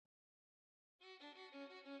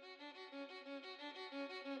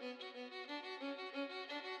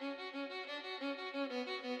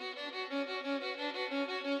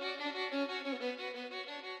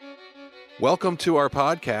Welcome to our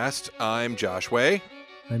podcast. I'm Josh Way.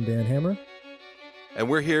 I'm Dan Hammer. And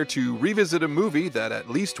we're here to revisit a movie that at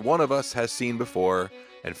least one of us has seen before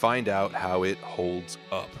and find out how it holds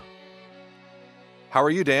up. How are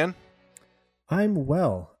you, Dan? I'm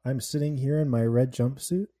well. I'm sitting here in my red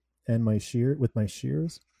jumpsuit and my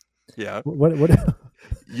shears. Yeah. What?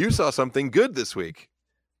 You saw something good this week.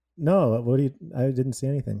 No, I didn't see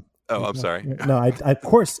anything. Oh, I'm sorry. No, I of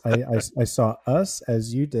course I saw Us,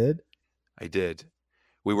 as you did. I did.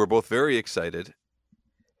 We were both very excited.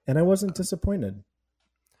 And I wasn't disappointed.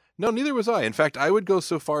 No, neither was I. In fact, I would go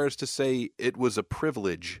so far as to say it was a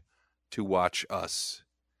privilege to watch Us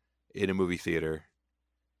in a movie theater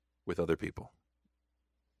with other people.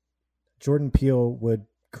 Jordan Peele would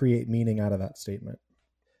create meaning out of that statement.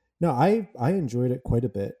 No, I enjoyed it quite a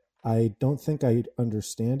bit. I don't think I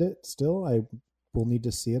understand it still. I will need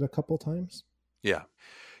to see it a couple times. Yeah.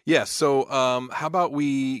 Yeah. So how about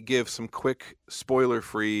we give some quick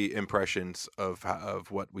spoiler-free impressions of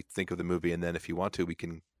what we think of the movie, and then if you want to, we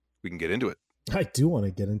can get into it. I do want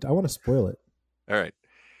to get into. I want to spoil it. All right.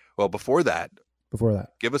 Well, before that,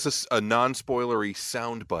 give us a non-spoilery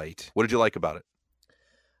soundbite. What did you like about it?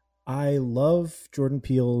 I love Jordan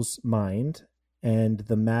Peele's mind and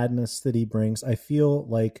the madness that he brings. I feel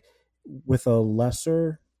like with a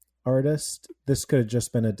lesser artist, this could have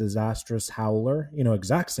just been a disastrous Howler,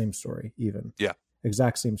 exact same story, even. Yeah.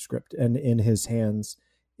 Exact same script. And in his hands,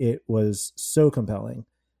 it was so compelling.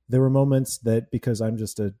 There were moments that, because I'm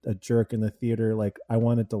just a jerk in the theater, like I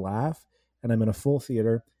wanted to laugh, and I'm in a full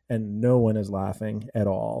theater and no one is laughing at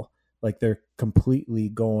all. Like they're completely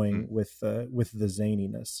going with the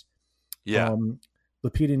zaniness. Yeah.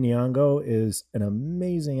 Lupita Nyong'o is an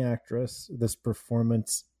amazing actress. This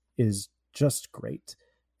performance is just great.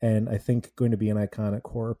 And I think going to be an iconic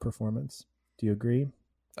horror performance. Do you agree?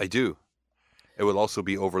 I do. It will also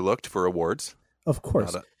be overlooked for awards. Of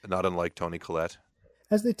course. Not unlike Toni Collette.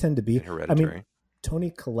 As they tend to be. Hereditary. I mean, Toni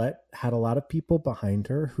Collette had a lot of people behind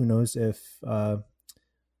her. Who knows if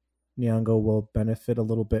Nyong'o will benefit a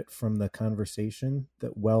little bit from the conversation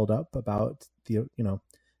that welled up about the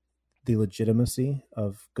legitimacy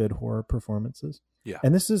of good horror performances. Yeah.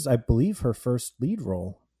 And this is, I believe, her first lead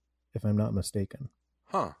role, if I'm not mistaken.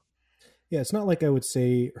 Huh. Yeah, it's not like I would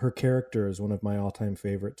say her character is one of my all-time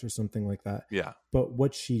favorites or something like that. Yeah. But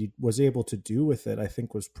what she was able to do with it, I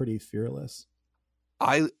think, was pretty fearless.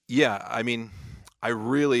 I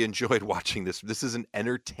really enjoyed watching this. This is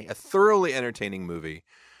a thoroughly entertaining movie.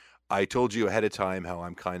 I told you ahead of time how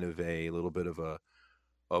I'm kind of a little bit of a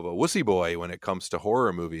wussy boy when it comes to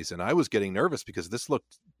horror movies, and I was getting nervous because this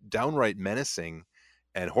looked downright menacing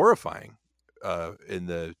and horrifying in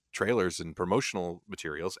the trailers and promotional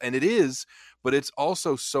materials, and it is, but it's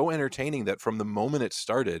also so entertaining that from the moment it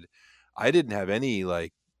started, I didn't have any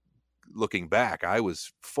looking back. I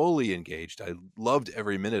was fully engaged. I loved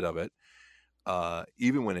every minute of it,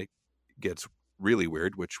 even when it gets really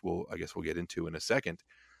weird, which we'll get into in a second.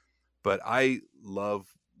 But I love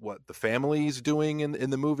what the family's doing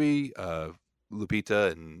in the movie,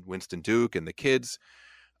 Lupita and Winston Duke and the kids.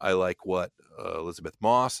 I like what Elizabeth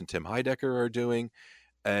Moss and Tim Heidecker are doing.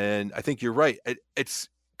 And I think you're right. It's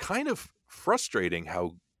kind of frustrating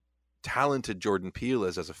how talented Jordan Peele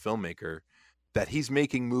is as a filmmaker, that he's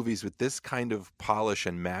making movies with this kind of polish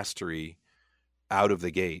and mastery out of the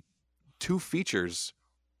gate. 2 features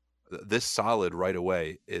this solid right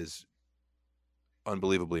away is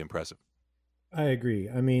unbelievably impressive. I agree.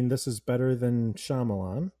 I mean, this is better than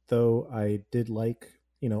Shyamalan, though I did like,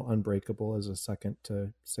 Unbreakable as a second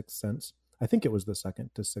to Sixth Sense. I think it was the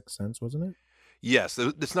second to Sixth Sense, wasn't it? Yes.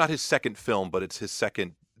 It's not his second film, but it's his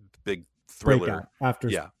second big thriller. Breakout after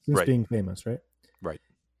right. being famous, right? Right.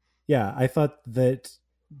 Yeah, I thought that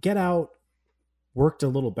Get Out worked a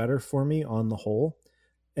little better for me on the whole.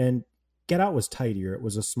 And Get Out was tidier. It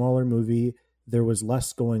was a smaller movie. There was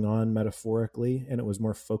less going on metaphorically, and it was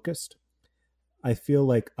more focused. I feel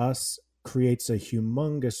like Us creates a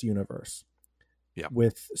humongous universe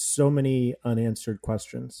with so many unanswered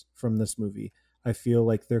questions from this movie. I feel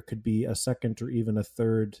like there could be a second or even a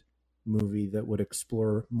third movie that would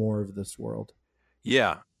explore more of this world.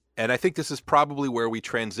 Yeah. And I think this is probably where we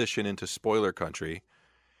transition into spoiler country.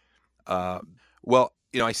 Well,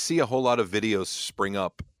 I see a whole lot of videos spring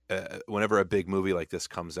up whenever a big movie like this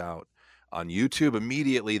comes out on YouTube.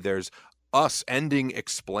 Immediately there's Us ending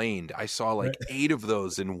explained. I saw 8 of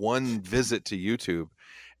those in one visit to YouTube.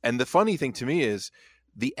 And the funny thing to me is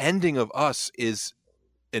the ending of Us is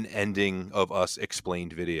an ending of Us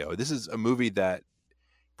explained video. This is a movie that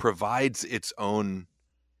provides its own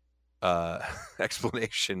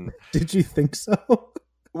explanation. Did you think so?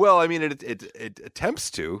 Well, I mean, it attempts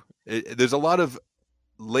to. There's a lot of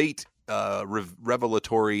late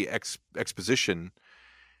revelatory exposition,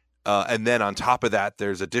 and then on top of that,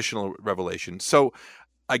 there's additional revelation. So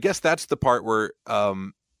I guess that's the part where,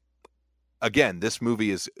 again, this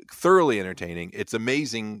movie is thoroughly entertaining. It's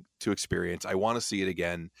amazing to experience. I want to see it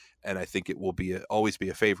again, and I think it will always be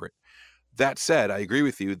a favorite. That said, I agree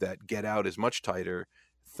with you that Get Out is much tighter,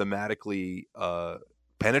 thematically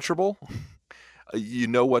penetrable. You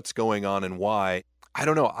know what's going on and why. I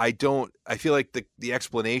don't know. I feel like the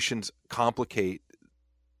explanations complicate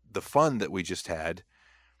the fun that we just had.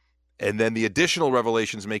 And then the additional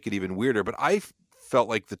revelations make it even weirder. But I felt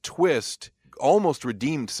like the twist almost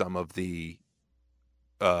redeemed some of the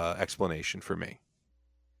explanation for me,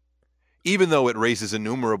 even though it raises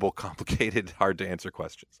innumerable complicated, hard to answer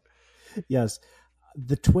questions. Yes.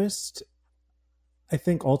 The twist, I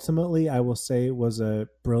think ultimately I will say, was a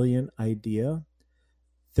brilliant idea.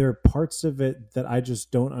 There are parts of it that I just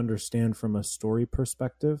don't understand from a story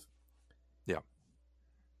perspective. Yeah.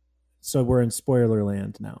 So we're in spoiler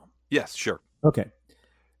land now. Yes, sure. Okay.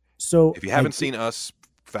 So if you haven't seen Us,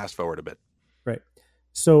 fast forward a bit. Right.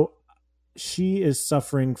 So she is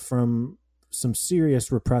suffering from some serious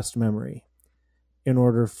repressed memory in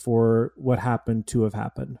order for what happened to have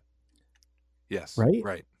happened. Yes.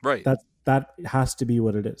 Right. That has to be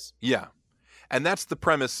what it is. Yeah. And that's the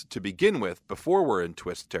premise to begin with before we're in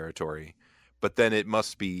twist territory, but then it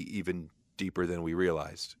must be even deeper than we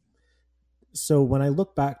realized. So when I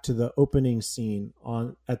look back to the opening scene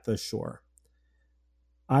at the shore,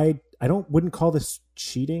 I wouldn't call this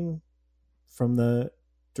cheating from the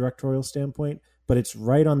directorial standpoint, but it's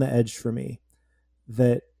right on the edge for me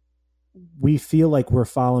that we feel like we're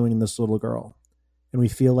following this little girl and we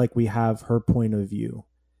feel like we have her point of view,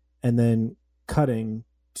 and then cutting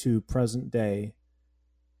to present day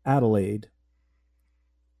Adelaide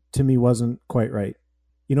to me wasn't quite right.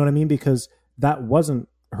 You know what I mean? Because that wasn't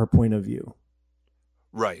her point of view.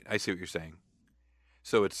 Right. I see what you're saying.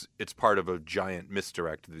 So it's part of a giant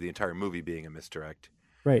misdirect, the entire movie being a misdirect.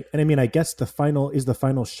 Right. And I mean, I guess the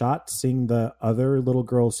final shot seeing the other little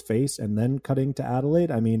girl's face and then cutting to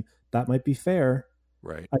Adelaide. I mean, that might be fair.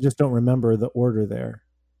 Right. I just don't remember the order there.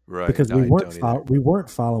 Right. Because we weren't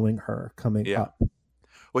following her coming up.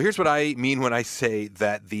 Well, here's what I mean when I say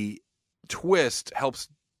that the twist helps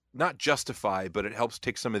not justify, but it helps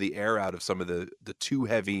take some of the air out of some of the too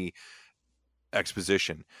heavy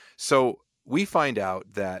exposition. So we find out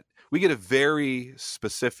that we get a very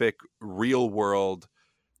specific real world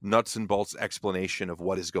nuts and bolts explanation of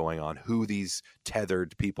what is going on, who these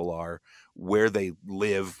tethered people are, where they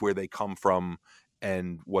live, where they come from,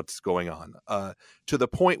 and what's going on, to the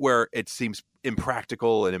point where it seems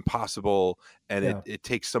impractical and impossible, and it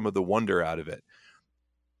takes some of the wonder out of it.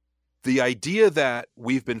 The idea that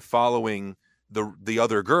we've been following the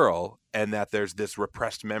other girl and that there's this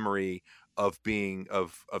repressed memory of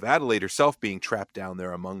Adelaide herself being trapped down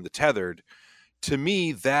there among the tethered, to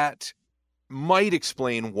me, that might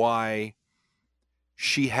explain why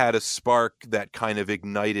she had a spark that kind of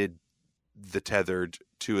ignited the tethered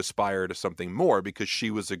to aspire to something more, because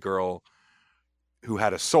she was a girl who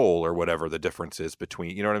had a soul, or whatever the difference is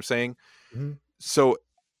between, you know what I'm saying? Mm-hmm. So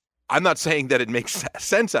I'm not saying that it makes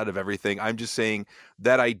sense out of everything. I'm just saying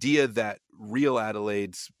that idea that real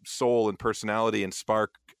Adelaide's soul and personality and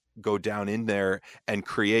spark go down in there and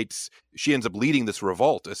she ends up leading this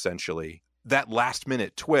revolt, essentially. That last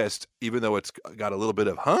minute twist, even though it's got a little bit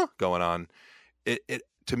of going on, it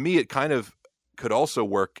to me, it kind of could also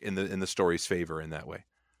work in the story's favor in that way.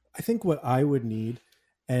 I think what I would need,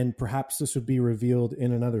 and perhaps this would be revealed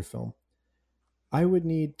in another film, I would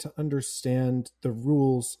need to understand the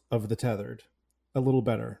rules of the tethered a little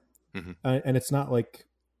better. Mm-hmm. And it's not like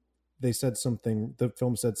the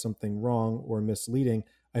film said something wrong or misleading.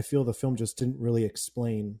 I feel the film just didn't really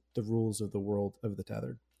explain the rules of the world of the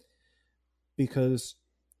tethered, because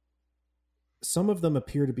some of them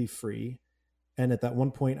appear to be free. And at that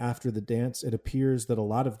one point after the dance, it appears that a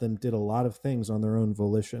lot of them did a lot of things on their own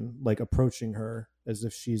volition, like approaching her as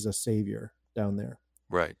if she's a savior down there.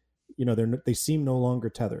 Right. You know, they seem no longer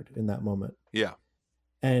tethered in that moment. Yeah.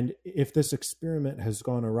 And if this experiment has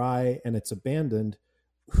gone awry and it's abandoned,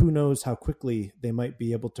 who knows how quickly they might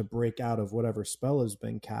be able to break out of whatever spell has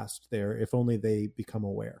been cast there, if only they become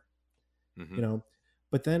aware. Mm-hmm. You know,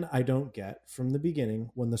 but then I don't get, from the beginning,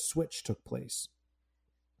 when the switch took place,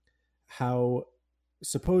 how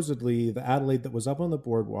supposedly the Adelaide that was up on the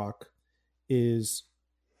boardwalk is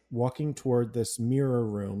walking toward this mirror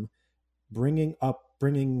room, bringing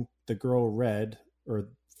the girl Red, or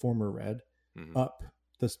former Red, mm-hmm. up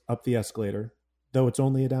the escalator, though it's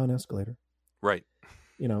only a down escalator. Right.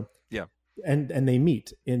 you know. Yeah. And they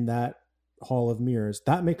meet in that hall of mirrors.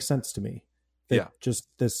 That makes sense to me. That Yeah. just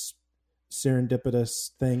this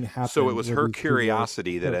serendipitous thing happened. So it was her these two were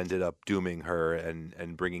curiosity that hooked. ended up dooming her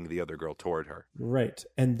and bringing the other girl toward her. Right.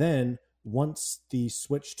 And then once the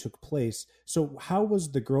switch took place, so how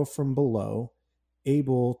was the girl from below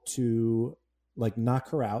able to like knock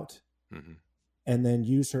her out Mhm. and then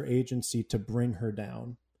use her agency to bring her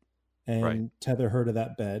down and Right. tether her to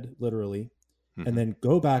that bed, literally, Mhm. and then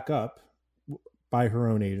go back up by her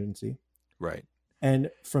own agency? Right.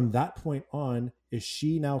 And from that point on, is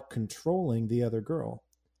she now controlling the other girl?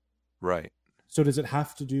 Right. So does it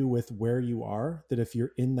have to do with where you are, that if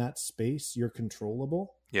you're in that space, you're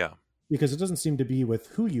controllable? Yeah. Because it doesn't seem to be with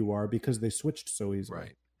who you are, because they switched so easily.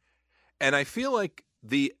 Right. And I feel like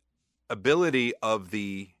the ability of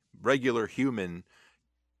the regular human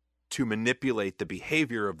to manipulate the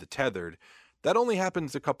behavior of the tethered, that only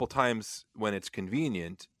happens a couple times when it's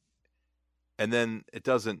convenient, and then it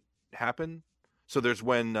doesn't happen. So there's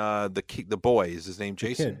when the boy, is his name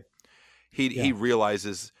Jason? He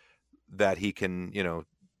realizes that he can,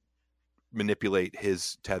 manipulate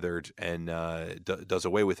his tethered and does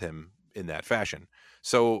away with him in that fashion.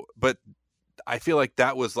 So, but I feel like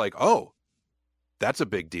that was like, oh, that's a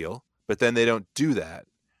big deal. But then they don't do that.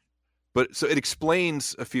 But so it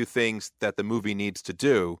explains a few things that the movie needs to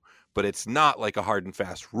do, but it's not like a hard and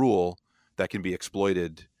fast rule that can be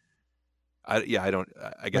exploited. I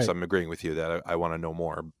guess Right. I'm agreeing with you that I want to know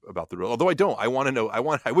more about the rule. Although I don't. I want to know.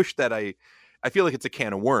 I wish that I feel like it's a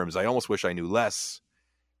can of worms. I almost wish I knew less,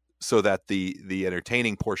 so that the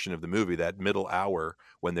entertaining portion of the movie, that middle hour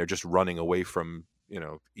when they're just running away from,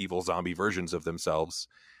 evil zombie versions of themselves,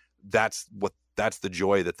 that's the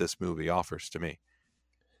joy that this movie offers to me.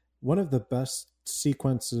 One of the best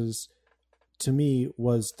sequences to me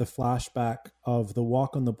was the flashback of the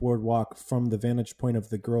walk on the boardwalk from the vantage point of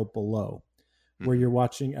the girl below, where you're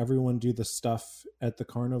watching everyone do the stuff at the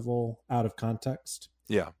carnival out of context.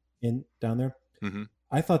 Yeah. Down there. Mm-hmm.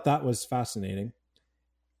 I thought that was fascinating.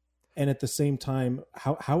 And at the same time,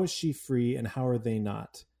 how is she free and how are they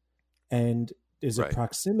not? And is it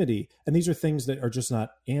proximity? And these are things that are just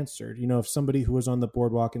not answered. If somebody who was on the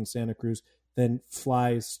boardwalk in Santa Cruz then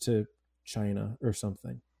flies to China or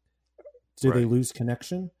something, do they lose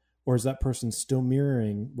connection? Or is that person still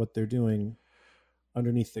mirroring what they're doing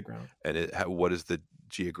underneath the ground? And what is the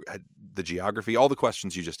geography? All the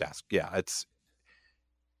questions you just asked. Yeah,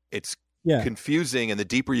 it's confusing, and the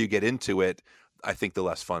deeper you get into it, I think the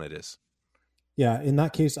less fun it is. Yeah, in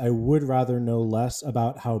that case, I would rather know less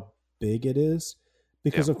about how big it is,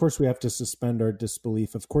 because of course we have to suspend our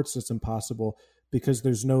disbelief. Of course it's impossible, because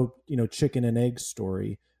there's no, chicken and egg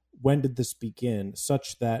story. When did this begin,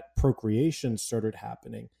 such that procreation started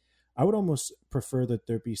happening? I would almost prefer that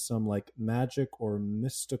there be some like magic or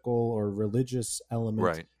mystical or religious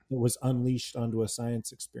element that was unleashed onto a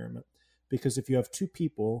science experiment. Because if you have two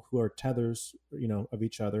people who are tethers, of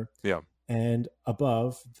each other, and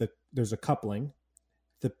above there's a coupling,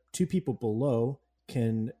 the two people below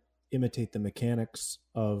can imitate the mechanics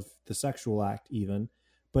of the sexual act even,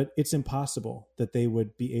 but it's impossible that they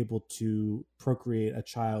would be able to procreate a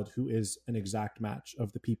child who is an exact match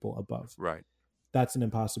of the people above. Right. That's an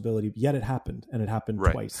impossibility. Yet it happened, and it happened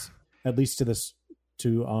twice, at least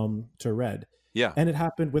to Red. Yeah. And it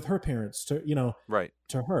happened with her parents to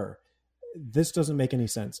her. This doesn't make any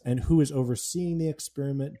sense. And who is overseeing the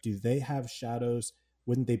experiment? Do they have shadows?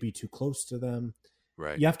 Wouldn't they be too close to them?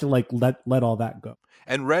 Right. You have to let all that go.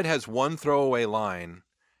 And Red has one throwaway line.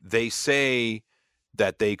 They say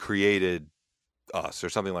that they created us or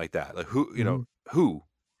something like that. Like who?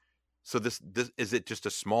 So this is it just a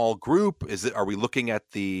small group? Are we looking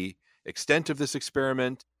at the extent of this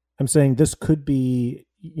experiment? I'm saying this could be,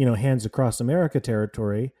 Hands Across America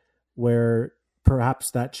territory, where perhaps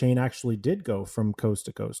that chain actually did go from coast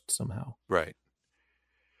to coast somehow. Right.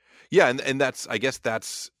 Yeah, and that's, I guess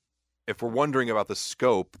that's, if we're wondering about the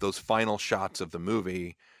scope, those final shots of the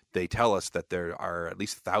movie, they tell us that there are at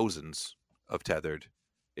least thousands of tethered,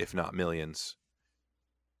 if not millions.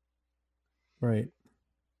 Right.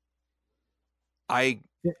 I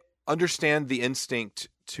understand the instinct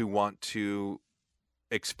to want to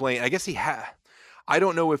explain. I guess I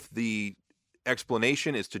don't know if the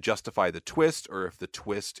explanation is to justify the twist or if the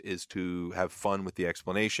twist is to have fun with the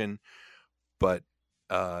explanation. But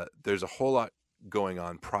there's a whole lot going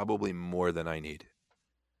on, probably more than I need.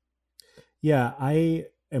 Yeah, I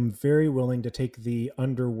am very willing to take the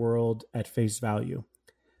underworld at face value.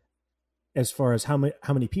 As far as how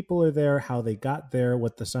many people are there, how they got there,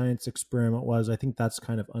 what the science experiment was, I think that's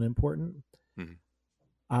kind of unimportant. Mm-hmm.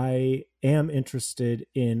 I am interested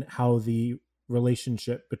in how the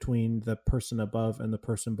relationship between the person above and the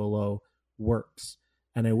person below works.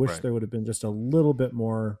 And I wish there would have been just a little bit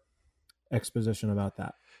more exposition about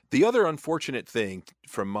that. The other unfortunate thing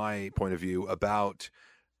from my point of view about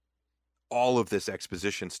all of this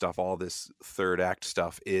exposition stuff, all this third act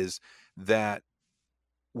stuff, is that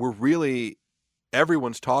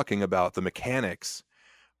everyone's talking about the mechanics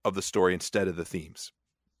of the story instead of the themes.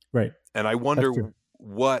 Right. And I wonder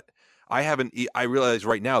I realize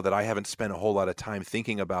right now that I haven't spent a whole lot of time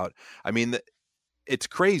thinking about, I mean, it's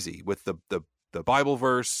crazy with the Bible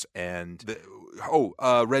verse and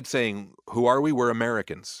Red saying, "Who are we? We're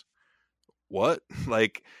Americans." What?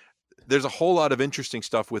 Like, there's a whole lot of interesting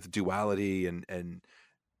stuff with duality, and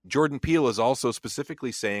Jordan Peele is also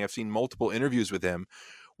specifically saying, I've seen multiple interviews with him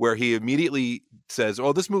where he immediately says,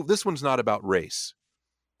 "Oh, this one's not about race."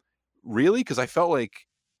 Really? Because I felt like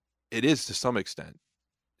it is to some extent.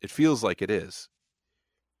 It feels like it is.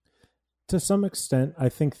 To some extent, I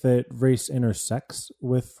think that race intersects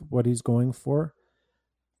with what he's going for.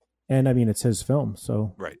 And I mean, it's his film,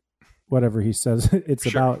 so right. Whatever he says, it's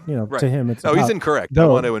about, right. To him, it's he's incorrect. I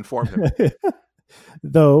want to inform him.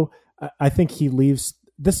 Though, I think he leaves,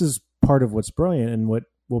 this is part of what's brilliant and what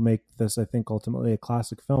will make this, I think, ultimately a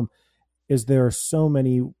classic film, is there are so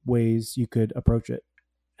many ways you could approach it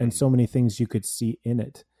and so many things you could see in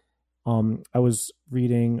it. I was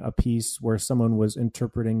reading a piece where someone was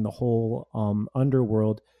interpreting the whole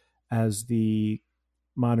underworld as the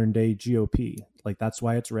modern day GOP. Like, that's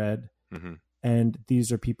why it's red. Mm-hmm. And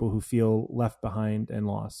these are people who feel left behind and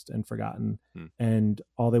lost and forgotten. And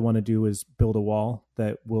all they want to do is build a wall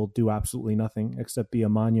that will do absolutely nothing except be a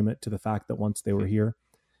monument to the fact that once they were here,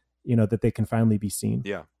 that they can finally be seen.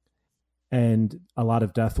 Yeah. And a lot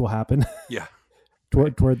of death will happen. Yeah.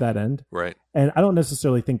 Toward that end. Right. And I don't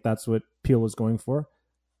necessarily think that's what Peele was going for,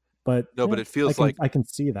 but but it feels I can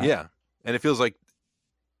see that. Yeah. And it feels like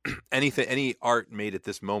any art made at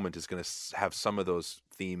this moment is going to have some of those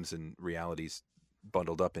themes and realities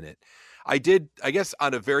bundled up in it. I guess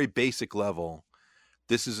on a very basic level,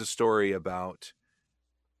 this is a story about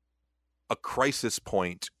a crisis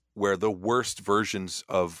point where the worst versions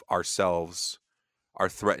of ourselves are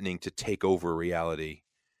threatening to take over reality.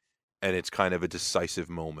 And it's kind of a decisive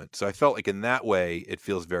moment. So I felt like in that way, it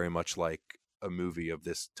feels very much like a movie of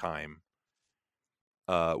this time.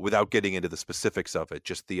 Without getting into the specifics of it,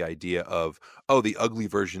 just the idea of, the ugly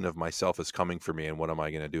version of myself is coming for me, and what am I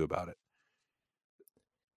going to do about it?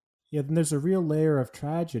 Yeah, then there's a real layer of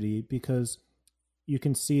tragedy because you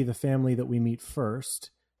can see the family that we meet first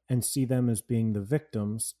and see them as being the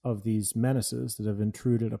victims of these menaces that have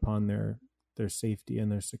intruded upon their safety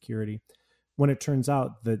and their security. When it turns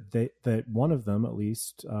out that one of them, at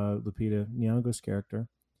least Lupita Nyong'o's character,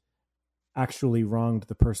 actually wronged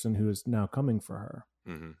the person who is now coming for her,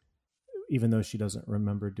 even though she doesn't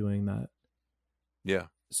remember doing that. Yeah.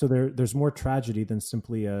 So there's more tragedy than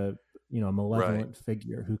simply a malevolent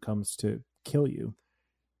figure who comes to kill you.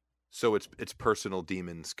 So it's personal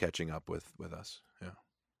demons catching up with us. Yeah.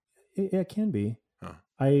 It can be. Huh.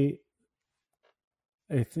 I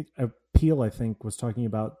think Peele, was talking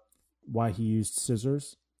about why he used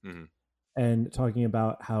scissors, and talking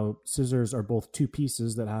about how scissors are both two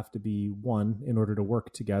pieces that have to be one in order to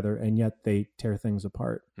work together, and yet they tear things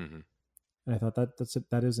apart. And I thought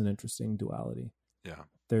that is an interesting duality. Yeah,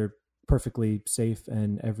 they're perfectly safe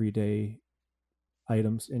and everyday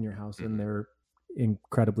items in your house, and they're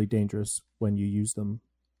incredibly dangerous when you use them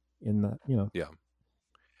in the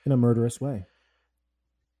in a murderous way.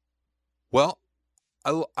 Well,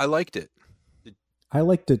 I liked it. I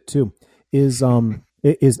liked it too. Is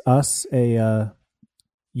Us a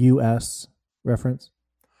US reference?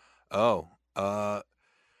 Quite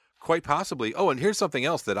possibly. Oh, and here's something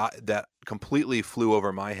else that completely flew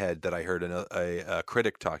over my head that I heard a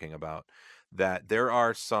critic talking about, that there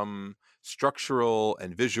are some structural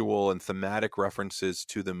and visual and thematic references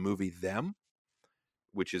to the movie Them,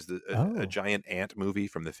 which is a giant ant movie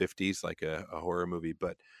from the 50s, like a horror movie.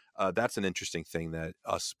 But that's an interesting thing, that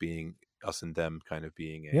us and them kind of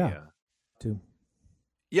being too.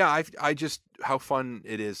 Yeah, I just, how fun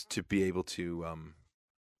it is to be able to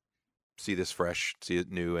see this fresh, see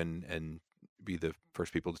it new, and be the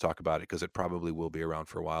first people to talk about it, because it probably will be around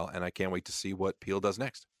for a while, and I can't wait to see what Peele does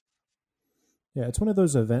next. Yeah, it's one of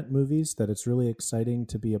those event movies that it's really exciting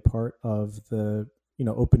to be a part of the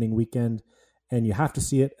opening weekend, and you have to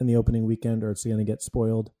see it in the opening weekend or it's going to get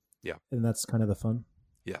spoiled. Yeah, and that's kind of the fun.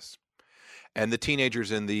 Yes, and the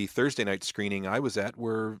teenagers in the Thursday night screening I was at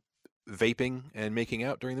were vaping and making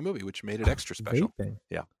out during the movie, which made it extra special. Vaping.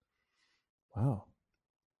 Yeah. Wow.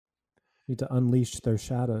 Need to unleash their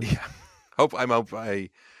shadows. Yeah.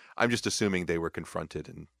 I I'm just assuming they were confronted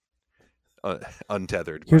and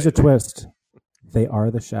untethered. Here's a twist. They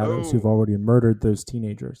are the Shadows who've Oh, already murdered those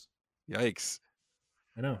teenagers. yikes.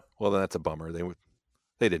 I know. Well, then that's a bummer. They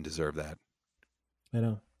didn't deserve that. I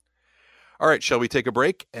know. All right, shall we take a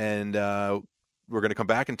break? And we're going to come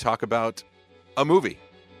back and talk about a movie.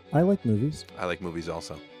 I like movies. I like movies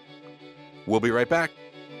also. We'll be right back.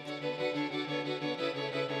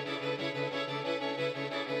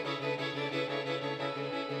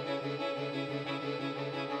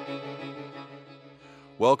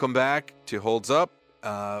 Welcome back to Holds Up.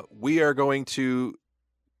 We are going to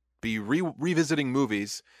be revisiting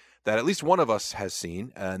movies that at least one of us has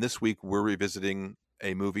seen. And this week we're revisiting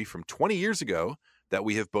a movie from 20 years ago that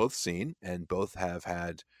we have both seen and both have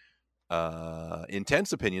had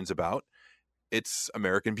intense opinions about. It's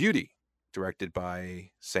American Beauty, directed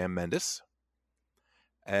by Sam Mendes.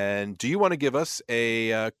 And do you want to give us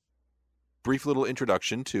a brief little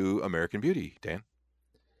introduction to American Beauty, Dan?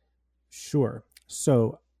 Sure.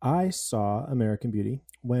 So I saw American Beauty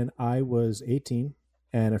when I was 18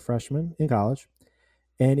 and a freshman in college.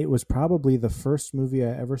 And it was probably the first movie I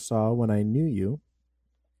ever saw when I knew you.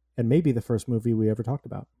 And maybe the first movie we ever talked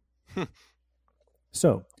about.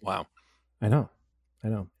 So. Wow. I know.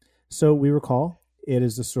 So we recall it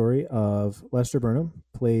is the story of Lester Burnham,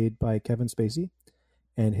 played by Kevin Spacey,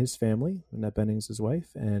 and his family. Annette Bening's his wife,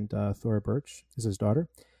 and Thora Birch is his daughter.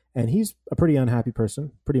 And he's a pretty unhappy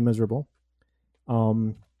person, pretty miserable.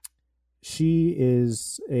 She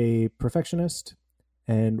is a perfectionist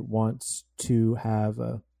and wants to have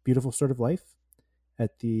a beautiful sort of life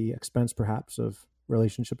at the expense, perhaps, of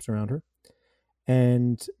relationships around her.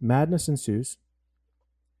 And madness ensues,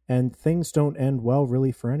 and things don't end well,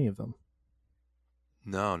 really, for any of them.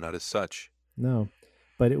 No, not as such. No,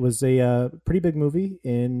 but it was a pretty big movie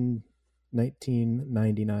in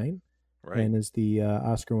 1999, right? And is the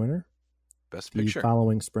Oscar winner. Best Picture. The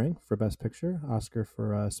following spring for Best Picture, Oscar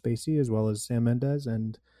for Spacey, as well as Sam Mendes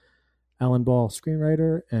and Alan Ball,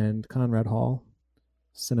 screenwriter, and Conrad Hall,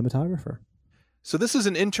 cinematographer. So this is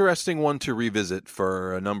an interesting one to revisit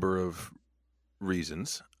for a number of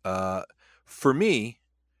reasons. For me,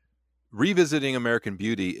 revisiting American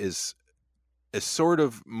Beauty is sort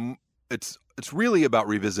of, it's really about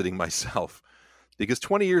revisiting myself, because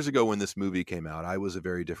 20 years ago when this movie came out, I was a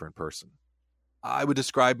very different person. I would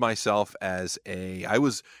describe myself as I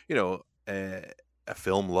was a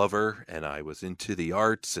film lover, and I was into the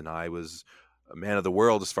arts, and I was a man of the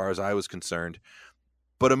world as far as I was concerned.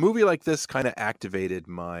 But a movie like this kind of activated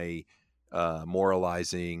my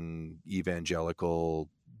moralizing, evangelical,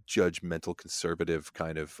 judgmental, conservative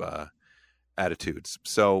kind of attitudes.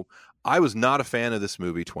 So I was not a fan of this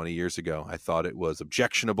movie 20 years ago. I thought it was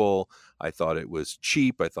objectionable. I thought it was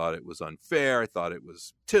cheap. I thought it was unfair. I thought it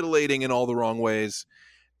was titillating in all the wrong ways.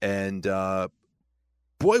 And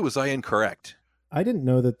boy, was I incorrect. I didn't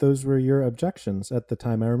know that those were your objections at the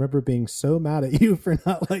time. I remember being so mad at you for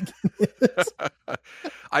not liking it.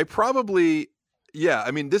 I probably, I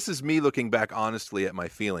mean, this is me looking back honestly at my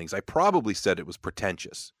feelings. I probably said it was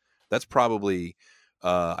pretentious. That's probably,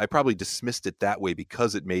 I probably dismissed it that way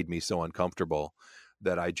because it made me so uncomfortable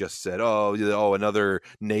that I just said, oh, another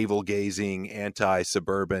navel-gazing,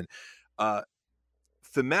 anti-suburban.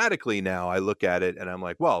 Thematically now, I look at it and I'm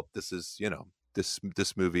like, well, this is,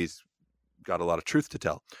 this movie's got a lot of truth to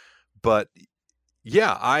tell. But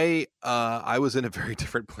yeah, I was in a very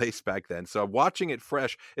different place back then. So watching it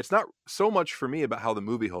fresh, it's not so much for me about how the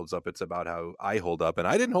movie holds up. It's about how I hold up. And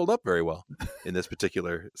I didn't hold up very well in this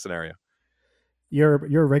particular scenario. You're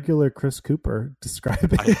a regular Chris Cooper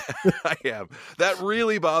describing. I am. That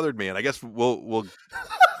really bothered me, and I guess we'll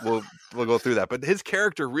go through that. But his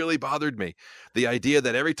character really bothered me. The idea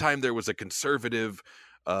that every time there was a conservative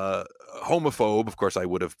homophobe, of course I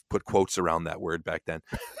would have put quotes around that word back then,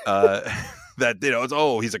 that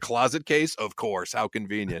it's, he's a closet case, of course, how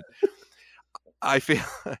convenient. I feel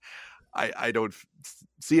I don't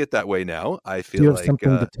see it that way now. I feel Do you have something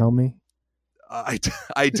to tell me? I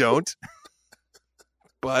don't.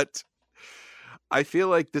 But I feel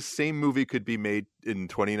like this same movie could be made in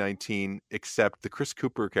 2019, except the Chris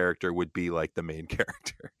Cooper character would be like the main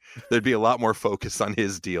character. There'd be a lot more focus on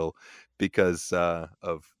his deal because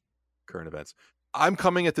of current events. I'm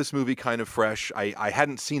coming at this movie kind of fresh. I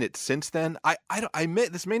hadn't seen it since then.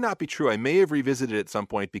 This may not be true. I may have revisited it at some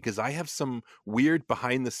point because I have some weird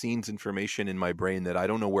behind the scenes information in my brain that I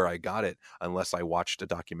don't know where I got it unless I watched a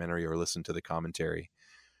documentary or listened to the commentary.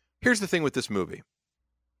 Here's the thing with this movie.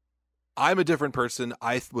 I'm a different person.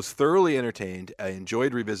 I was thoroughly entertained. I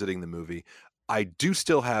enjoyed revisiting the movie. I do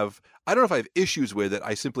still have, I don't know if I have issues with it.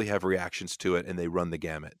 I simply have reactions to it and they run the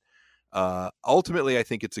gamut. Ultimately, I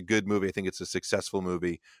think it's a good movie. I think it's a successful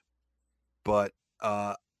movie. But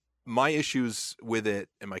my issues with it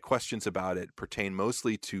and my questions about it pertain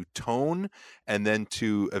mostly to tone and then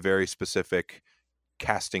to a very specific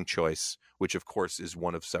casting choice, which of course is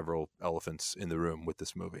one of several elephants in the room with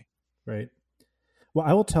this movie. Right. Well,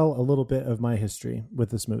 I will tell a little bit of my history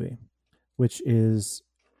with this movie, which is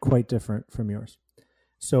quite different from yours.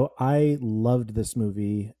 So I loved this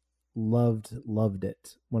movie, loved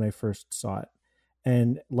it when I first saw it.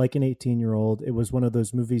 And like an 18-year-old, it was one of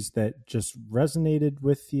those movies that just resonated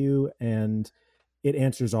with you, and it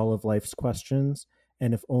answers all of life's questions.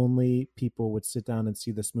 And if only people would sit down and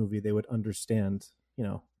see this movie, they would understand,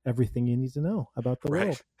 everything you need to know about the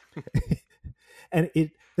world. And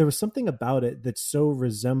there was something about it that so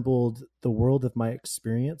resembled the world of my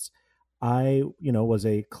experience. I, was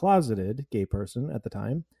a closeted gay person at the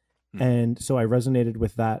time. And so I resonated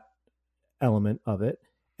with that element of it,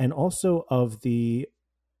 and also of the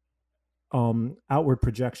outward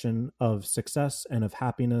projection of success and of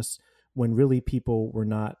happiness when really people were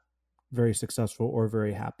not very successful or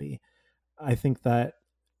very happy. I think that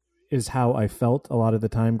is how I felt a lot of the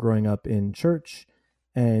time growing up in church,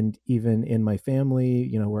 and even in my family.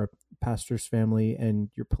 We're a pastor's family, and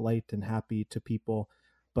you're polite and happy to people.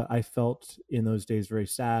 But I felt in those days very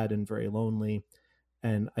sad and very lonely.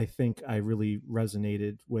 And I think I really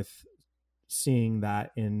resonated with seeing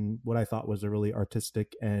that in what I thought was a really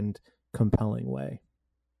artistic and compelling way.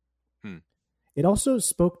 It also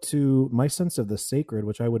spoke to my sense of the sacred,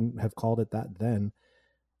 which I wouldn't have called it that then.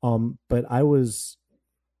 But I was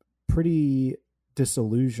pretty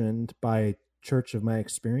disillusioned by church of my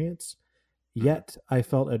experience. Yet I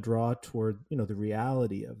felt a draw toward, the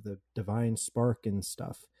reality of the divine spark and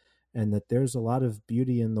stuff, and that there's a lot of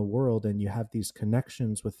beauty in the world, and you have these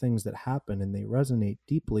connections with things that happen and they resonate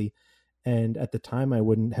deeply. And at the time, I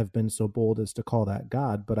wouldn't have been so bold as to call that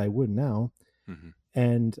God, but I would now.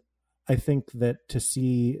 And I think that to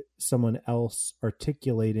see someone else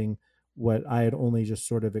articulating what I had only just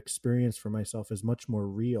sort of experienced for myself is much more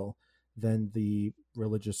real than the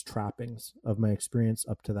religious trappings of my experience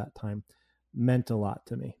up to that time meant a lot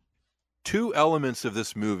to me. Two elements of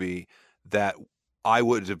this movie that I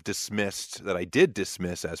would have dismissed, that I did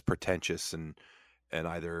dismiss as pretentious and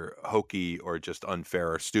either hokey or just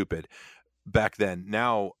unfair or stupid back then,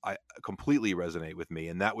 now I completely resonate with me.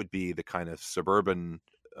 And that would be the kind of suburban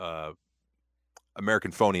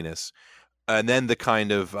American phoniness, and then the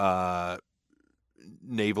kind of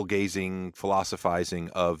navel-gazing, philosophizing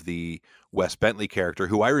of the Wes Bentley character,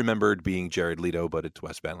 who I remembered being Jared Leto, but it's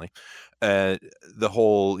Wes Bentley. The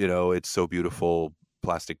whole, it's so beautiful,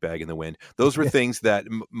 plastic bag in the wind. Those were things that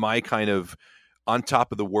my kind of on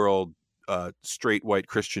top of the world, straight white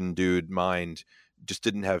Christian dude mind just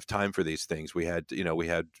didn't have time for these things. We had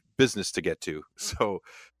business to get to. So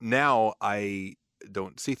now I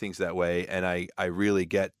don't see things that way, and I really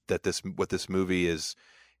get that what this movie is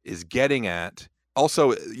getting at.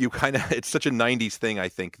 Also, it's such a 90s thing, I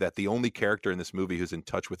think, that the only character in this movie who's in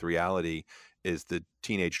touch with reality is the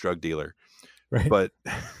teenage drug dealer. Right.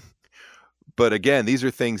 But again, these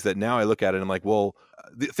are things that now I look at it and I'm like, well,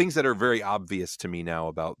 the things that are very obvious to me now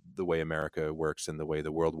about the way America works and the way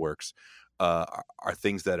the world works are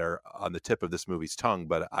things that are on the tip of this movie's tongue,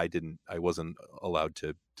 but I wasn't allowed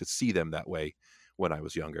to see them that way when I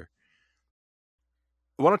was younger.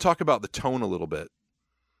 I want to talk about the tone a little bit,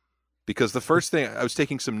 because the first thing, I was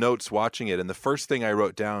taking some notes watching it, and the first thing I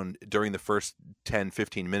wrote down during the first 10,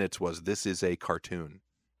 15 minutes was, this is a cartoon.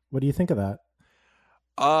 What do you think of that?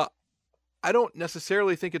 I don't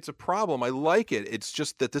necessarily think it's a problem. I like it. It's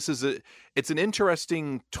just that it's an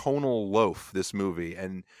interesting tonal loaf, this movie.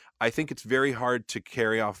 And I think it's very hard to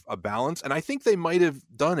carry off a balance. And I think they might have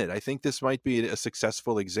done it. I think this might be a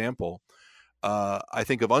successful example. I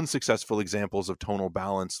think of unsuccessful examples of tonal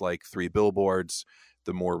balance, like Three Billboards,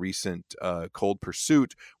 the more recent Cold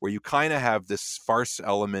Pursuit, where you kind of have this farce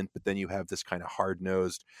element, but then you have this kind of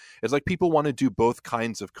hard-nosed. It's like people want to do both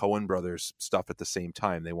kinds of Coen Brothers stuff at the same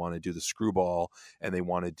time. They want to do the screwball, and they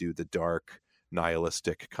want to do the dark,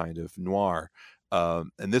 nihilistic kind of noir.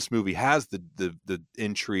 And this movie has the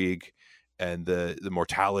intrigue and the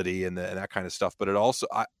mortality and that kind of stuff, but it also,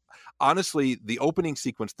 honestly, the opening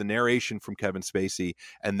sequence, the narration from Kevin Spacey,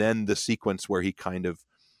 and then the sequence where he kind of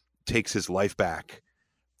takes his life back,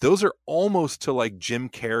 those are almost to like Jim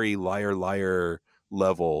Carrey Liar Liar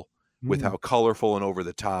level with how colorful and over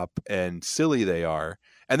the top and silly they are.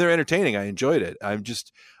 And they're entertaining. I enjoyed it. I'm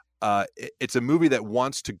just, it's a movie that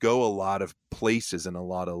wants to go a lot of places and a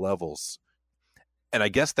lot of levels. And I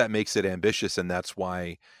guess that makes it ambitious, and that's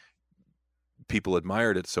why people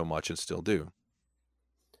admired it so much and still do.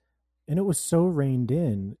 and it was so reined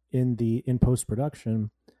in post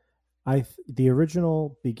production. The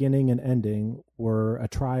original beginning and ending were a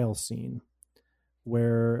trial scene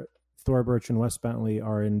where Thora Birch and Wes Bentley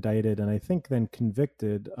are indicted and I think then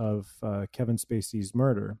convicted of Kevin Spacey's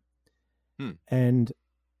murder. And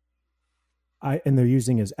they're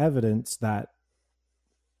using as evidence that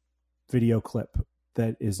video clip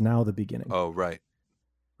that is now the beginning. Oh, right.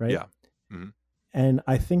 Yeah. Mm-hmm. And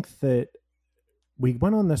I think that we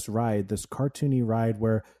went on this ride, this cartoony ride,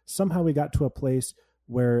 where somehow we got to a place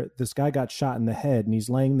where this guy got shot in the head and he's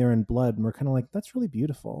laying there in blood, and we're kind of like, that's really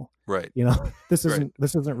beautiful. Right. You know, this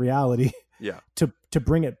isn't reality. Yeah. To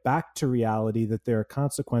bring it back to reality, that there are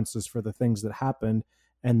consequences for the things that happened,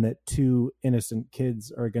 and that two innocent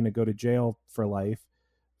kids are going to go to jail for life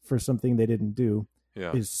for something they didn't do,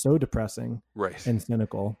 is so depressing, right, and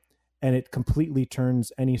cynical. And it completely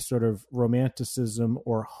turns any sort of romanticism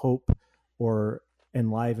or hope or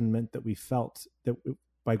enlivenment that we felt that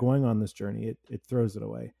by going on this journey, it throws it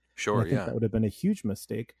away. Sure. And I think that would have been a huge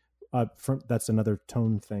mistake. That's another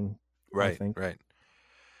tone thing. Right. I think. Right.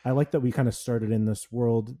 I like that we kind of started in this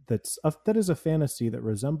world that is a fantasy that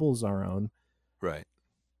resembles our own. Right.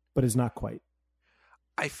 But is not quite.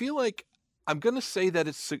 I feel like I'm going to say that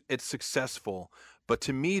it's successful, but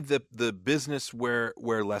to me, the business where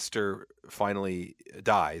Lester finally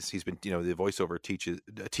dies, he's been, the voiceover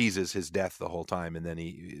teases his death the whole time, and then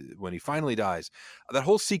when he finally dies, that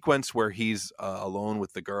whole sequence where he's alone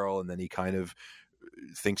with the girl, and then he kind of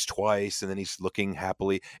thinks twice, and then he's looking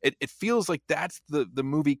happily. It feels like that's the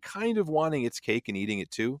movie kind of wanting its cake and eating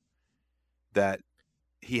it too. That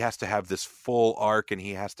he has to have this full arc, and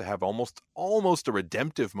he has to have almost a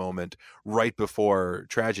redemptive moment right before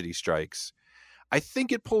tragedy strikes. I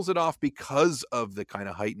think it pulls it off because of the kind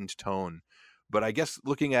of heightened tone. But I guess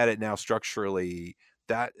looking at it now structurally,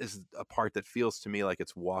 that is a part that feels to me like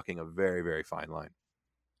it's walking a very, very fine line.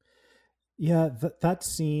 Yeah, that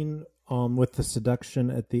scene with the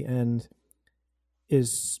seduction at the end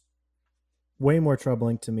is way more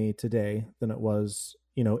troubling to me today than it was,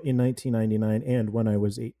 in 1999 and when I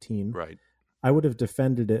was 18. Right. I would have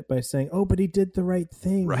defended it by saying, "Oh, but he did the right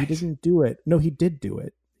thing. Right. He didn't do it." No, he did do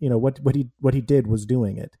it. What he did was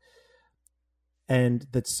doing it. And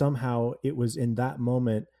that somehow it was in that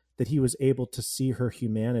moment that he was able to see her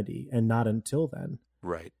humanity, and not until then.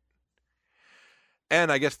 Right.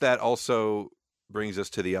 And I guess that also brings us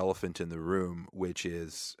to the elephant in the room, which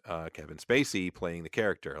is Kevin Spacey playing the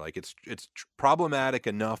character. Like it's problematic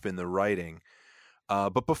enough in the writing.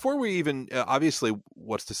 But before we even, obviously,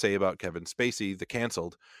 what's to say about Kevin Spacey, the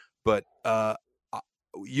canceled, but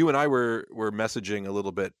you and I were messaging a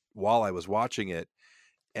little bit while I was watching it.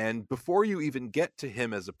 And before you even get to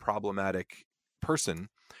him as a problematic person,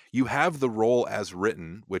 you have the role as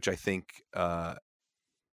written, which I think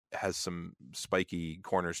has some spiky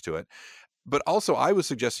corners to it. But also, I was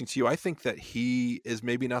suggesting to you, I think that he is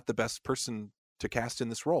maybe not the best person to cast in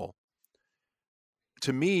this role.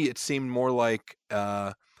 To me, it seemed more like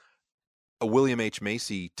a William H.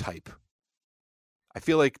 Macy type. I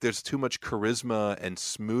feel like there's too much charisma and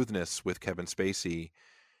smoothness with Kevin Spacey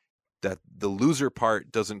that the loser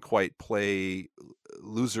part doesn't quite play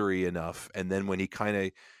losery enough. And then when he kind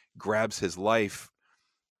of grabs his life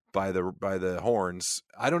by the horns,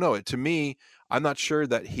 I don't know. To me, I'm not sure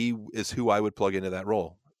that he is who I would plug into that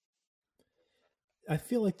role. I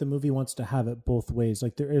feel like the movie wants to have it both ways.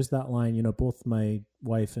 Like there is that line, both my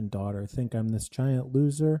wife and daughter think I'm this giant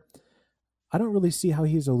loser. I don't really see how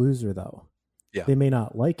he's a loser though. Yeah. They may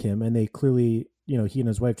not like him, and they clearly, he and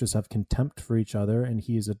his wife just have contempt for each other, and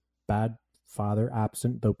he's a bad father,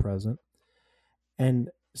 absent though present.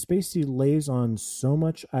 And Spacey lays on so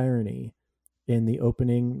much irony in the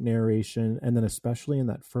opening narration, and then especially in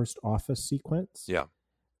that first office sequence. Yeah.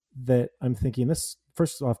 That I'm thinking, this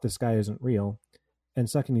guy isn't real. And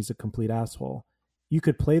second, he's a complete asshole. You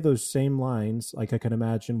could play those same lines, like I can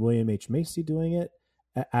imagine William H. Macy doing it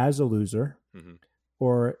as a loser,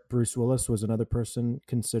 or Bruce Willis was another person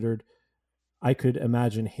considered. I could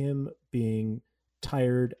imagine him being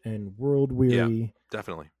tired and world weary. Yeah,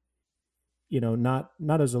 definitely. Not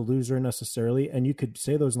as a loser necessarily. And you could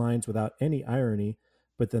say those lines without any irony,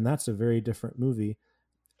 but then that's a very different movie.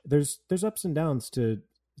 There's ups and downs to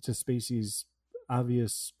Spacey's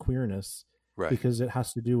obvious queerness. Right. Because it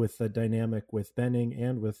has to do with the dynamic with Benning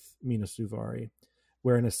and with Mina Suvari,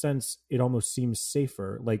 where in a sense it almost seems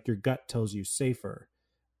safer, like your gut tells you safer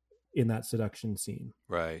in that seduction scene.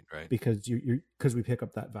 Right. Because because we pick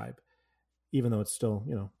up that vibe, even though it's still,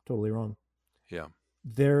 totally wrong. Yeah.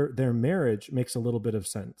 Their marriage makes a little bit of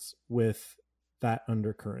sense with that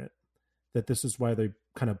undercurrent, that this is why they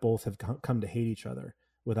kind of both have come to hate each other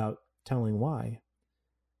without telling why.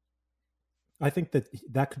 I think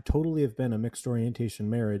that could totally have been a mixed orientation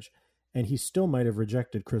marriage, and he still might have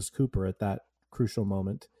rejected Chris Cooper at that crucial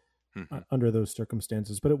moment under those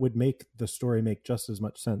circumstances. But it would make the story make just as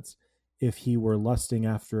much sense if he were lusting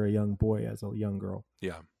after a young boy as a young girl.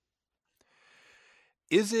 Yeah.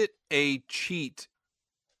 Is it a cheat?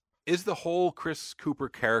 Is the whole Chris Cooper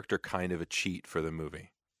character kind of a cheat for the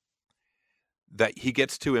movie? That he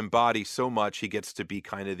gets to embody so much, he gets to be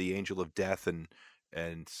kind of the angel of death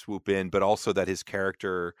and swoop in, but also that his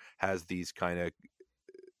character has these kind of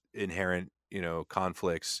inherent,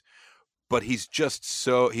 conflicts. But he's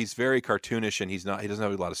very cartoonish, and he doesn't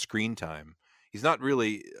have a lot of screen time. He's not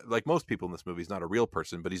really, like most people in this movie, he's not a real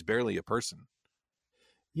person, but he's barely a person.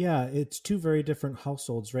 Yeah, it's two very different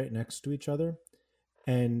households right next to each other.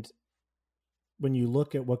 And when you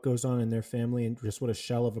look at what goes on in their family and just what a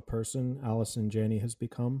shell of a person Allison Janney has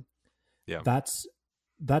become, that's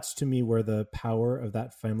to me where the power of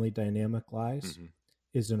that family dynamic lies,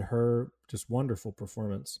 is in her just wonderful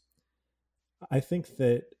performance. I think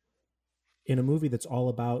that in a movie that's all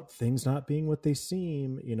about things not being what they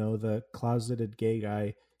seem, the closeted gay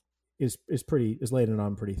guy is laying it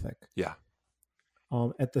on pretty thick. Yeah.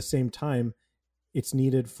 At the same time, it's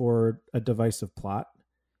needed for a divisive plot.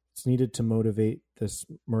 It's needed to motivate this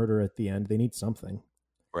murder at the end. They need something.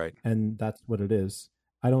 Right. And that's what it is.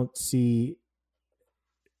 I don't see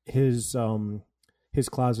his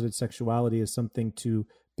closeted sexuality as something to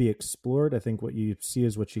be explored. I think what you see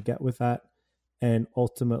is what you get with that. And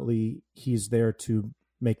ultimately, he's there to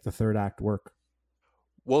make the third act work.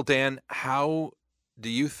 Well, Dan, how do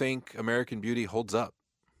you think American Beauty holds up?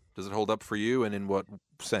 Does it hold up for you, and in what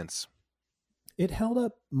sense? It held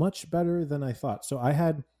up much better than I thought. So I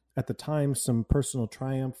had, at the time, some personal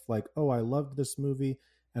triumph, like, oh, I loved this movie,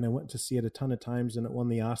 and I went to see it a ton of times, and it won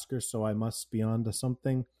the Oscars, so I must be on to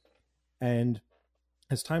something. And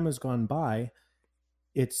as time has gone by,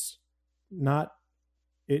 it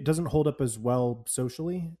doesn't hold up as well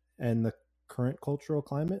socially and the current cultural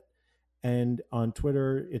climate. And on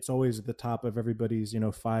Twitter, it's always at the top of everybody's,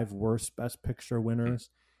 5 worst Best Picture winners.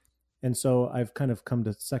 And so I've kind of come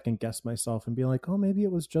to second guess myself and be like, oh, maybe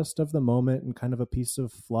it was just of the moment and kind of a piece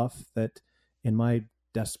of fluff that in my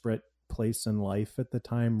desperate place in life at the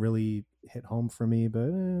time really hit home for me, but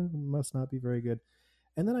must not be very good.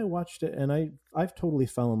 And then I watched it and I've totally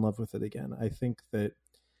fell in love with it again. I think that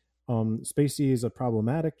Spacey is a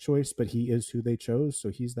problematic choice, but he is who they chose, so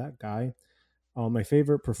he's that guy. My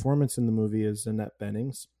favorite performance in the movie is Annette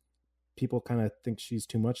Bening's. People kind of think she's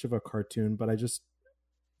too much of a cartoon, but I just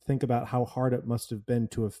think about how hard it must have been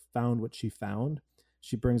to have found what she found.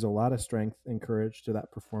 She brings a lot of strength and courage to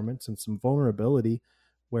that performance and some vulnerability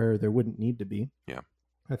where there wouldn't need to be. Yeah.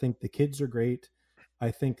 I think the kids are great. I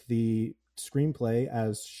think the screenplay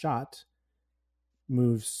as shot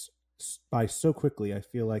moves by so quickly. I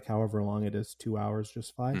feel like however long it is, 2 hours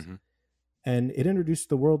just flies. And it introduced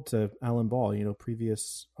the world to Alan Ball,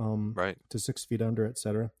 previous right. to 6 Feet Under,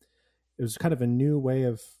 etc. It was kind of a new way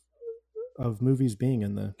of movies being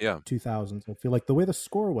in the 2000s. I feel like the way the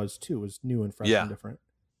score was too was new and fresh and different.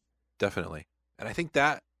 Definitely. And I think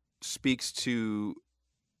that speaks to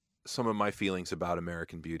some of my feelings about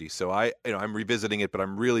American Beauty. So I'm revisiting it, but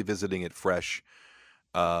I'm really visiting it fresh,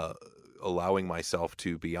 allowing myself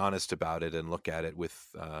to be honest about it and look at it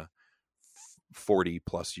with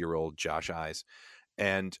 40-plus-year-old Josh eyes.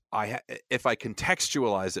 And if I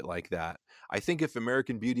contextualize it like that, I think if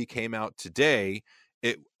American Beauty came out today,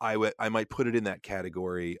 I might put it in that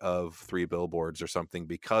category of 3 Billboards or something,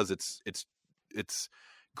 because it's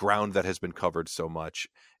ground that has been covered so much.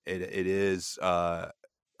 It is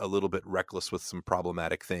a little bit reckless with some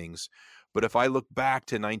problematic things. But if I look back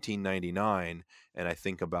to 1999 and I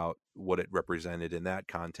think about what it represented in that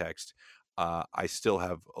context, I still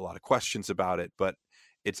have a lot of questions about it, but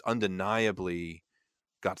it's undeniably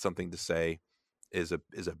got something to say, is a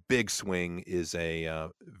big swing, is a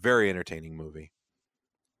very entertaining movie.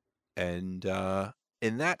 And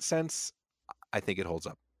in that sense, I think it holds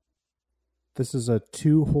up. This is a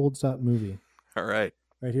 2 holds up movie. All right.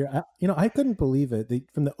 Right here. I couldn't believe it.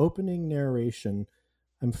 From the opening narration,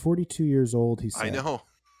 I'm 42 years old, he said. I know.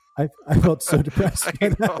 I felt so depressed by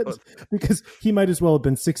that, because he might as well have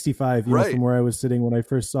been 65, from where I was sitting when I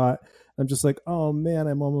first saw it. I'm just like, oh man,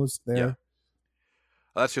 I'm almost there. Yeah.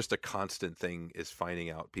 That's just a constant thing, is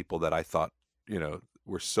finding out people that I thought,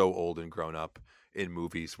 were so old and grown up in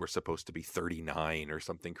movies were supposed to be 39 or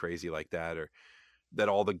something crazy like that, or that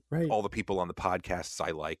all the people on the podcasts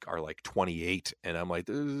I like are like 28, and I'm like,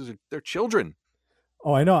 they're children.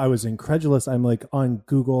 Oh, I know. I was incredulous. I'm like on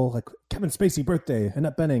Google, like Kevin Spacey birthday,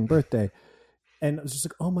 Annette Bening birthday. And I was just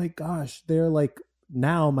like, oh my gosh, they're like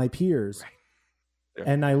now my peers. Right.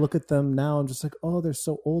 Yeah. And I look at them now, I'm just like, oh, they're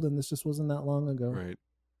so old, and this just wasn't that long ago. Right.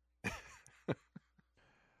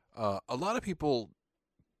 A lot of people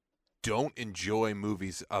don't enjoy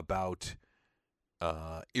movies about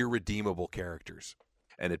irredeemable characters,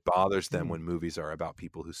 and it bothers them when movies are about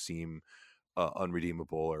people who seem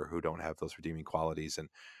unredeemable or who don't have those redeeming qualities. And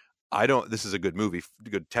I don't. This is a good movie,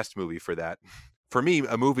 good test movie for that. For me,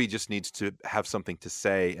 a movie just needs to have something to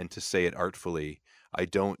say, and to say it artfully. I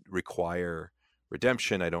don't require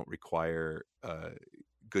redemption. I don't require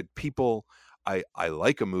good people. I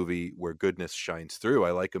like a movie where goodness shines through.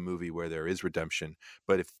 I like a movie where there is redemption.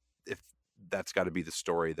 But if that's got to be the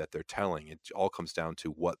story that they're telling, it all comes down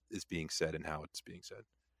to what is being said and how it's being said.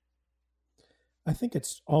 I think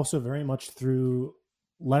it's also very much through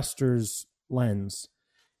Lester's lens.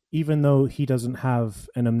 Even though he doesn't have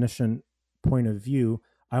an omniscient point of view,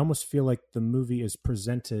 I almost feel like the movie is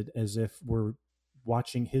presented as if we're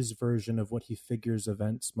watching his version of what he figures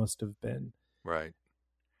events must have been. Right.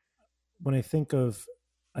 When I think of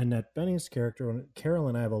Annette Bening's character,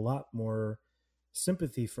 Carolyn, I have a lot more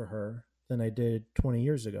sympathy for her than I did 20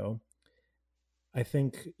 years ago. I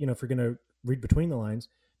think, if we're going to read between the lines,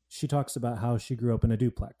 she talks about how she grew up in a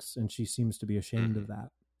duplex, and she seems to be ashamed of that.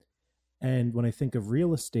 And when I think of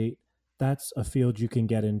real estate, that's a field you can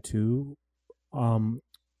get into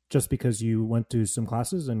just because you went to some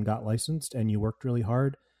classes and got licensed and you worked really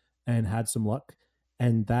hard and had some luck.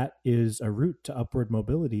 And that is a route to upward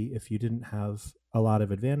mobility if you didn't have a lot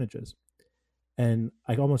of advantages. And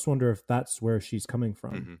I almost wonder if that's where she's coming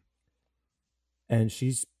from. Mm-hmm. And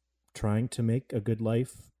she's trying to make a good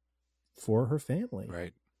life for her family.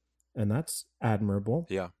 Right. And that's admirable.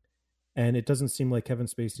 Yeah. And it doesn't seem like Kevin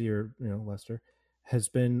Spacey or Lester has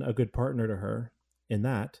been a good partner to her in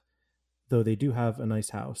that, though they do have a nice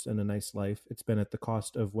house and a nice life. It's been at the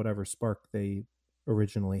cost of whatever spark they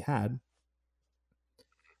originally had.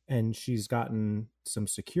 And she's gotten some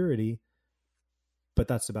security, but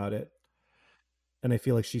that's about it. And I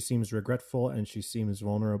feel like she seems regretful and she seems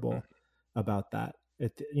vulnerable about that.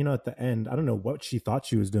 At the end, I don't know what she thought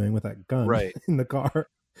she was doing with that gun in the car.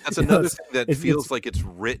 That's another thing that feels like it's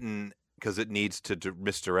written because it needs to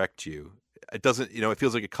misdirect you. It doesn't, it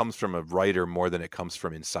feels like it comes from a writer more than it comes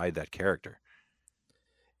from inside that character.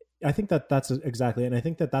 I think that's exactly, and I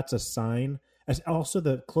think that's a sign. As also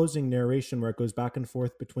the closing narration where it goes back and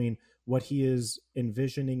forth between what he is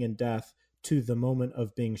envisioning in death to the moment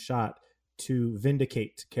of being shot to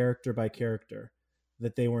vindicate character by character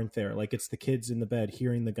that they weren't there. Like it's the kids in the bed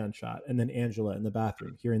hearing the gunshot, and then Angela in the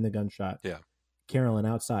bathroom hearing the gunshot. Yeah. Carolyn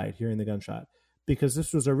outside hearing the gunshot, because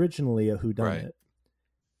this was originally a whodunit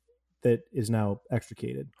that is now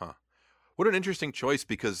extricated. Huh. What an interesting choice,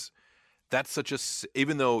 because that's such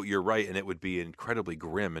even though you're right and it would be incredibly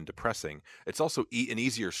grim and depressing, it's also an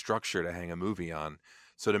easier structure to hang a movie on.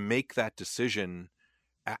 So to make that decision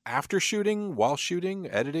after shooting, while shooting,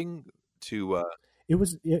 editing to... It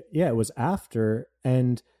was after,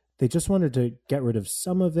 and they just wanted to get rid of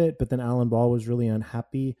some of it, but then Alan Ball was really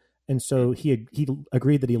unhappy. And so he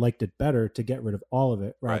agreed that he liked it better to get rid of all of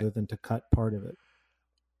it rather than to cut part of it.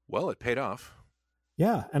 Well, it paid off.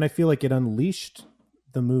 Yeah, and I feel like it unleashed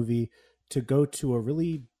the movie to go to a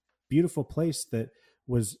really beautiful place that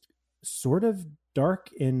was sort of dark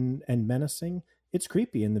and menacing. It's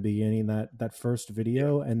creepy in the beginning, that first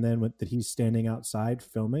video, and then that he's standing outside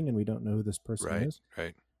filming and we don't know who this person is.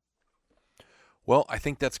 Right. Well, I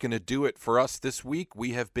think that's going to do it for us this week.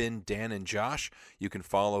 We have been Dan and Josh. You can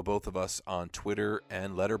follow both of us on Twitter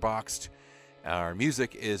and Letterboxd. Our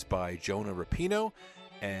music is by Jonah Rapino,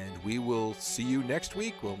 and we will see you next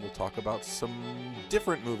week when we'll talk about some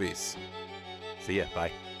different movies. See ya.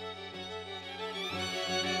 Bye.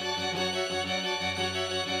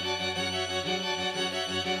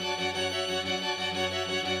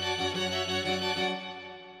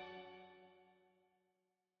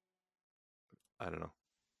 I don't know.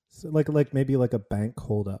 So like maybe like a bank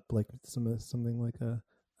holdup, like something like a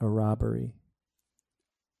robbery.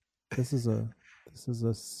 This is a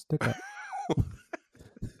stick up.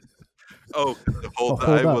 Oh,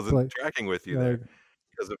 I wasn't tracking with you there.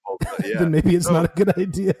 Because of then maybe it's not a good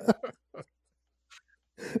idea.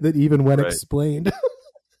 That even when explained.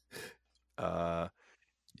 I'll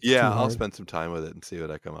spend some time with it and see what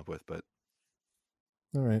I come up with. But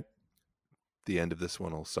all right, the end of this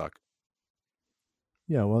one will suck.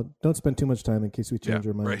 Yeah, well, don't spend too much time in case we change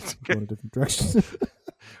our mind and go in a different direction.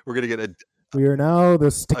 We're going to get we are now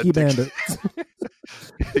the Sticky Bandits.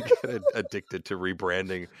 Get addicted to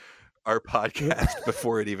rebranding our podcast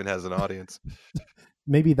before it even has an audience.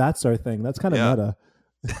 Maybe that's our thing. That's kind of meta.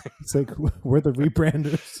 It's like we're the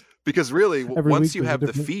rebranders. Because really, Every once week you there's a have the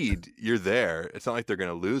different- feed, you're there. It's not like they're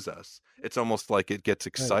going to lose us. It's almost like it gets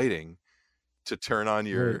exciting to turn on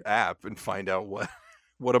your Right. app and find out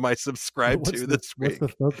what am I subscribed to this week.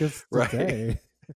 What's the focus Right. today?